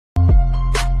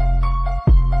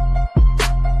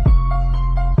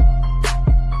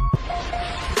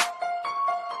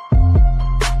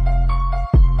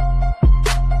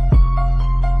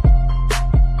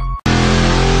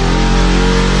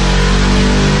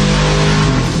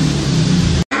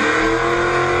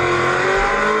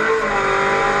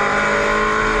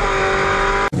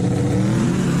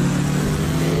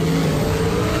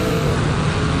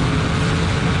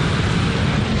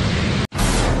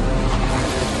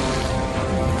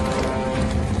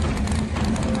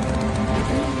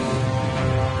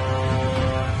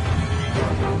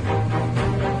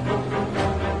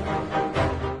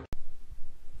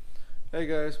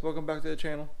guys, welcome back to the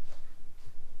channel.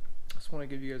 Just want to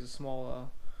give you guys a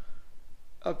small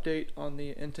update on the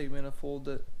intake manifold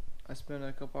that I spent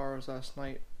a couple hours last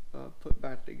night put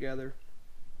back together.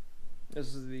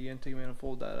 This is the intake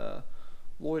manifold that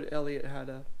Lloyd Elliott had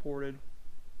ported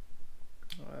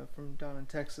from down in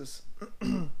Texas.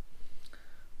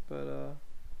 But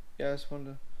yeah, I just wanted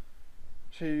to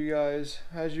show you guys,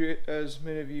 as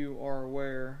many of you are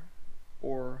aware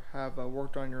or have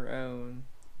worked on your own,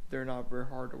 they're not very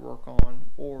hard to work on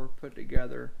or put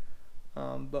together.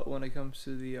 But when it comes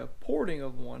to the porting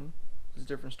of one, it's a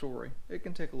different story. It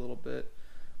can take a little bit,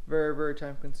 very, very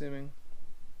time consuming.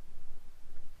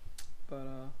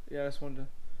 But yeah, I just wanted to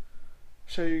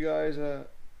show you guys a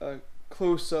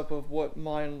close up of what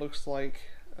mine looks like.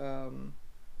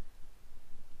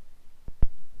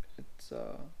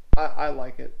 I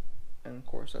like it, and of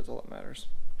course that's all that matters.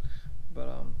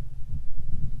 But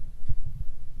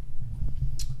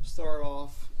start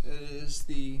off, it is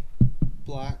the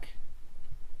black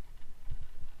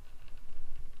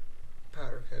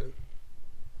powder coat.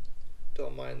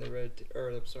 Don't mind the red,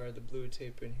 the blue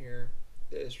tape in here.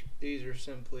 These are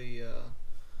simply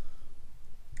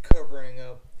covering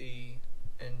up the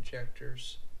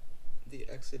injectors, the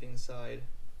exiting side,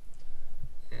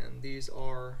 and these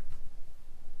are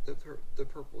the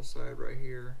purple side right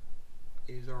here.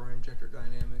 These are Injector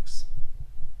Dynamics.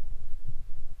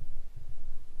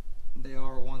 They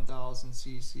are 1000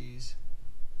 cc's.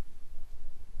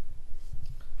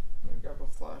 Let me grab a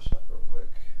flashlight real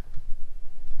quick.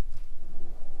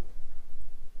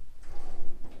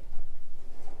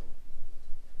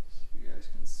 So you guys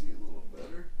can see a little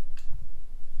better.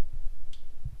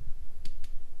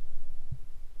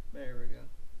 There we go.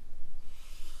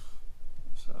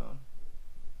 So,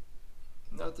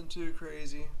 nothing too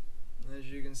crazy. As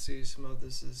you can see, some of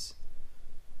this is,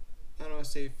 I don't want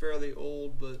to say fairly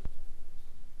old, but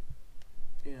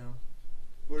you know,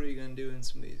 what are you gonna do in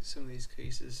some of these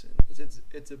cases?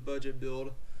 It's a budget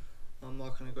build. I'm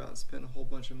not gonna go out and spend a whole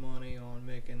bunch of money on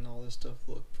making all this stuff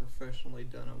look professionally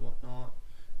done and whatnot.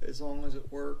 As long as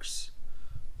it works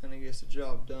and it gets the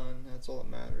job done, that's all that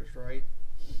matters, right?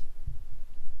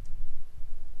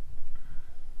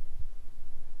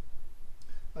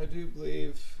 I do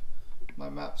believe my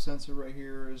map sensor right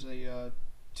here is a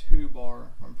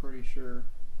 2-bar, I'm pretty sure.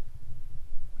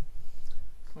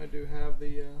 I do have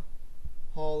the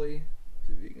Holley,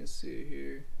 if you can see it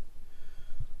here,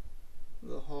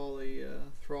 the Holley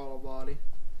throttle body.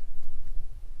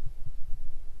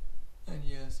 And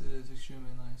yes, it is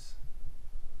extremely nice.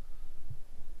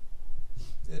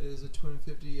 It is a twin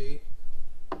 58.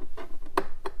 Let's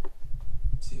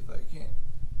see if I can't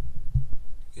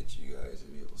get you guys to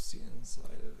be able to see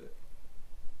inside of it.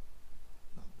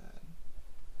 Not bad.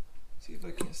 See if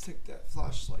I can stick that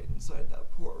flashlight inside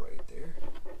that port right there.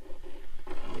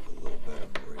 Look a little better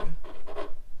for you.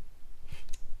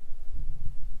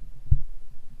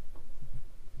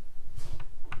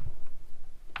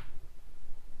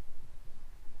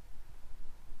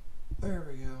 There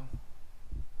we go.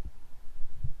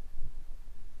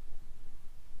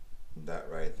 That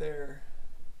right there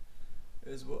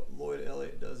is what Lloyd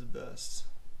Elliott does best.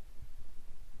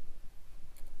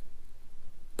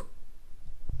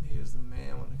 He is the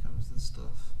man when it comes to this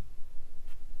stuff.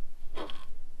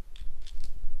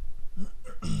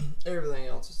 Everything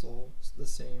else is all the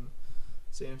same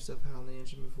stuff I had on the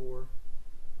engine before,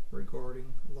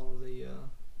 regarding a lot of the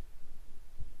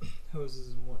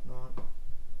hoses and whatnot.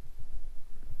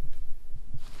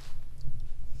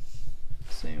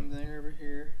 Same thing over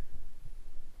here.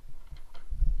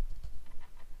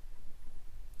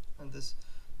 And this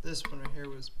one right here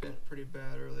was bent pretty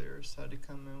bad earlier, so I had to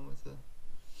come in with a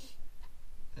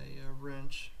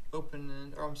wrench, open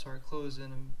end, or I'm sorry, close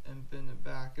in and bend it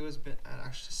back. It was bent,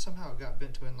 actually somehow it got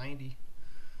bent to a 90,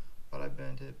 but I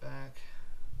bent it back.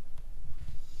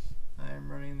 I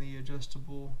am running the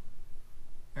adjustable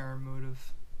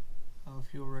Aeromotive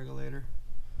fuel regulator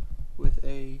with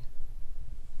a,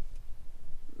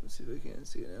 let's see if I can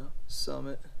see it now,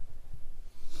 Summit.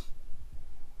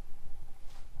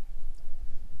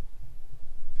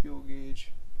 Fuel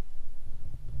gauge.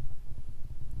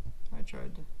 I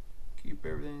tried to keep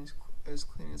everything as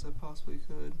clean as I possibly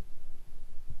could.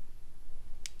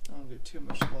 I don't get too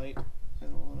much light. I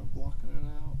don't want to block it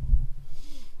out.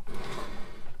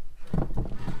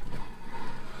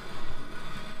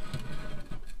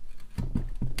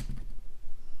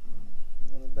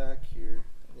 On the back here,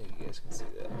 I think you guys can see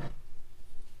that.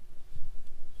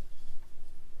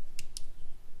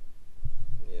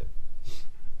 Yep.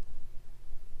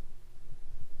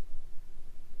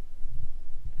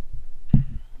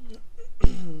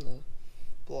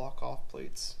 Block off plate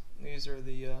plates. These are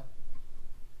the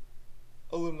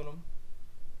aluminum,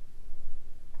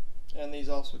 and these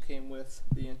also came with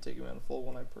the intake manifold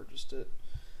when I purchased it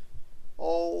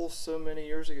so many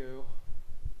years ago.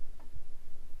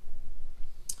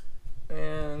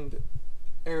 And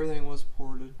everything was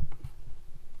ported.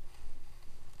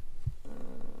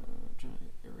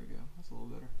 There we go. That's a little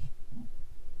better.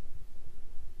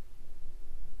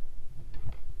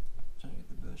 Trying to get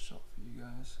the best shot for you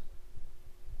guys.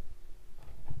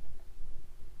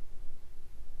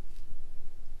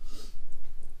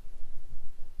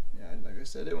 Yeah, like I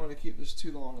said, I didn't want to keep this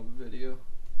too long of a video.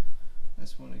 I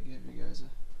just want to give you guys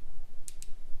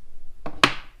an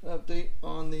update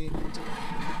on the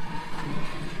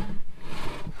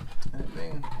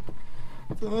being,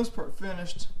 for the most part,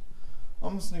 finished.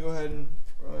 I'm just going to go ahead and,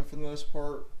 for the most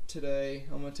part today,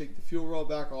 I'm going to take the fuel rod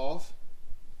back off.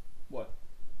 What?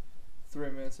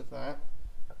 3 minutes of that.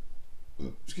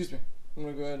 Excuse me. I'm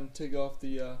going to go ahead and take off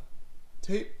the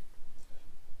tape.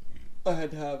 I had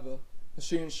to have a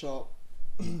machine shop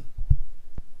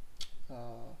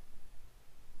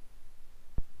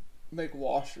make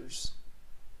washers,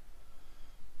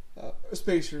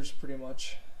 spacers pretty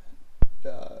much,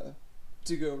 to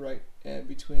go right in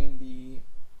between the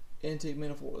intake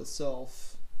manifold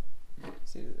itself.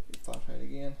 See if I try it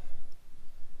again.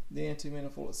 The intake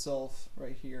manifold itself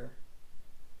right here,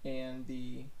 and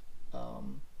the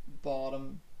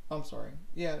bottom. I'm sorry.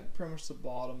 Yeah, pretty much the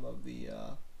bottom of the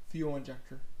fuel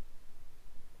injector.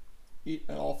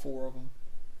 And all 4 of them,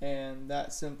 and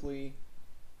that simply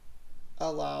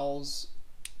allows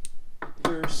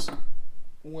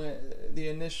when the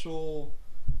initial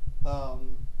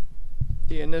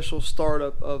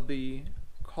startup of the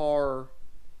car.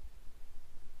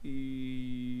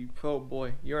 Oh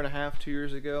boy, year and a half, 2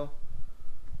 years ago,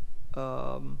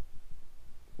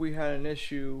 we had an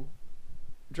issue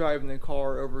driving the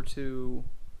car over to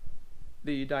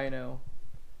the dyno.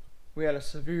 We had a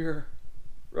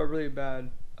really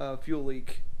bad fuel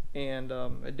leak, and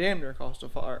it damn near caused a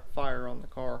fire on the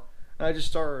car. And I just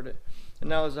started it,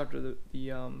 and that was after the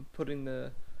putting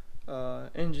the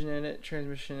engine in it,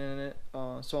 transmission in it,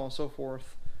 so on and so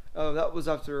forth. That was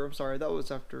after. I'm sorry, that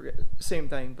was after. Same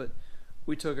thing, but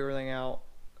we took everything out.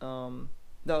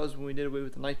 That was when we did away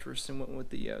with the nitrous and went with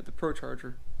the Pro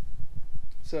Charger.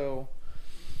 So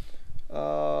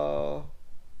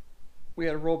we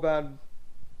had a real bad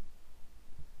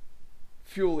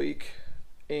fuel leak,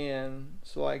 and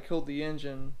so I killed the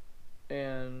engine,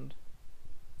 and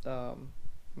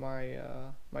my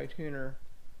tuner,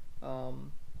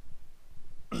 Paul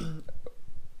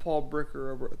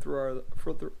Bricker over at Throw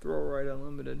Right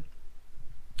Unlimited,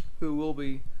 who will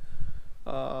be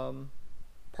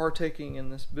partaking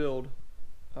in this build,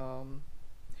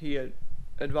 he had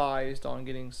advised on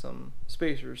getting some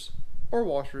spacers or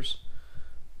washers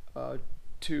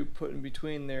to put in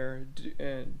between there,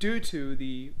 due to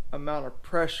the amount of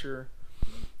pressure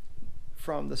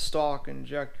from the stock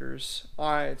injectors.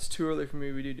 It's too early for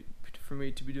me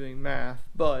to be doing math,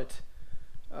 but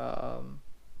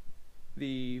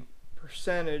the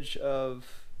percentage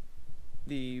of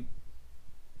the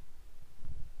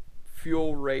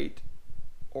fuel rate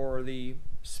or the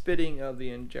spitting of the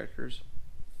injectors,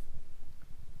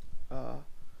 I'm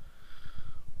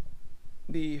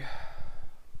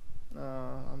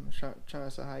trying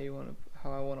to say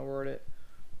how I want to word it.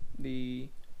 The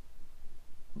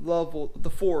level, the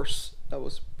force that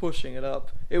was pushing it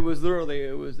up. There was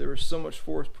so much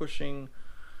force pushing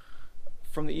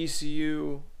from the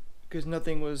ECU because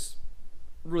nothing was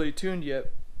really tuned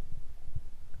yet.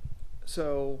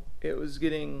 So it was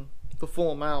getting the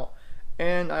full amount,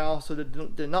 and I also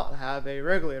did not have a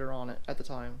regulator on it at the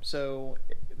time. So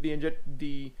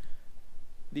the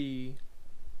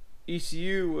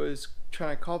ECU was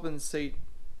trying to compensate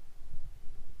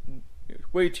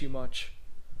way too much,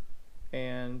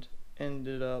 and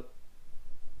ended up,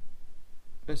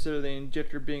 instead of the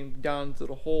injector being down to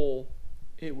the hole,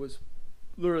 it was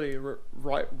literally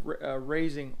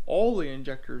raising all the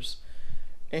injectors.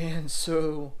 And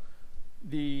so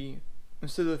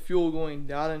instead of the fuel going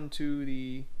down into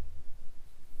the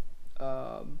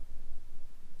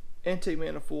intake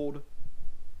manifold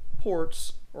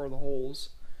ports or the holes,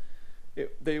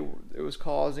 it was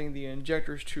causing the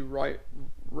injectors to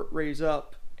raise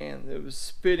up, and it was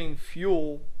spitting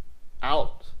fuel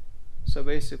out. So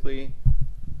basically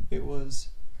it was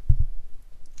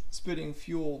spitting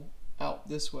fuel out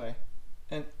this way,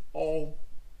 and all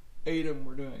 8 of them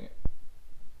were doing it.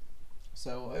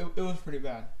 So it was pretty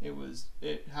bad.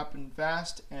 It happened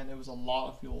fast, and it was a lot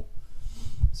of fuel.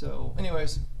 So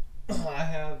anyways, I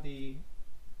have the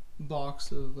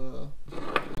box of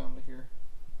onto here.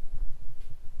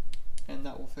 and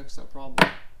that will fix that problem.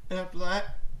 And after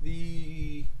that, it'll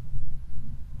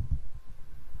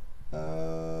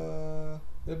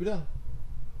be done.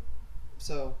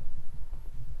 So,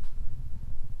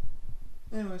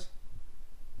 anyways,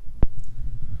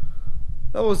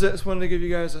 that was it. Just wanted to give you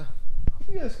guys a.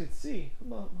 Hope you guys could see.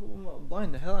 I'm about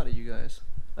blind the hell out of you guys.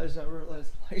 I just not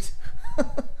realized the light.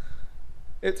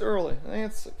 It's early. I think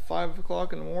it's like 5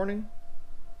 o'clock in the morning.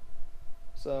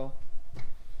 So,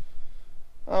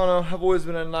 I don't know. I've always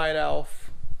been a night owl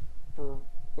for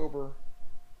over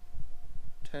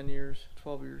 10 years,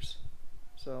 12 years.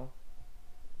 So,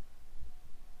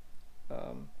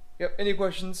 yep. Any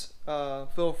questions?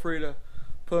 Feel free to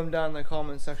put them down in the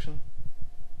comment section.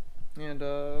 And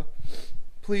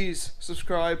please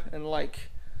subscribe and like,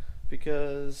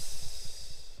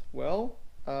 because, well,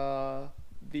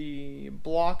 the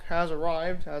block has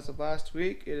arrived as of last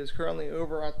week. It is currently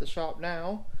over at the shop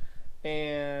now,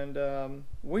 and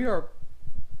we are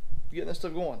getting this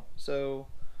stuff going. So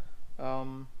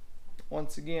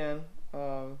once again,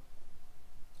 I'll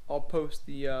post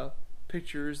the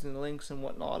pictures and the links and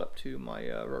whatnot up to my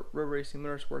Road Racing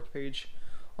Motorsports page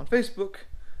on Facebook,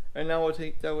 and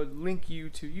that would link you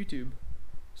to YouTube.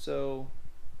 So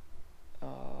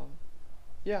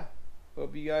yeah,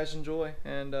 hope you guys enjoy,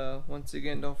 and once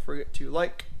again, don't forget to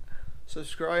like,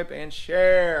 subscribe, and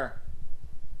share.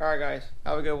 Alright guys,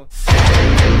 have a good one.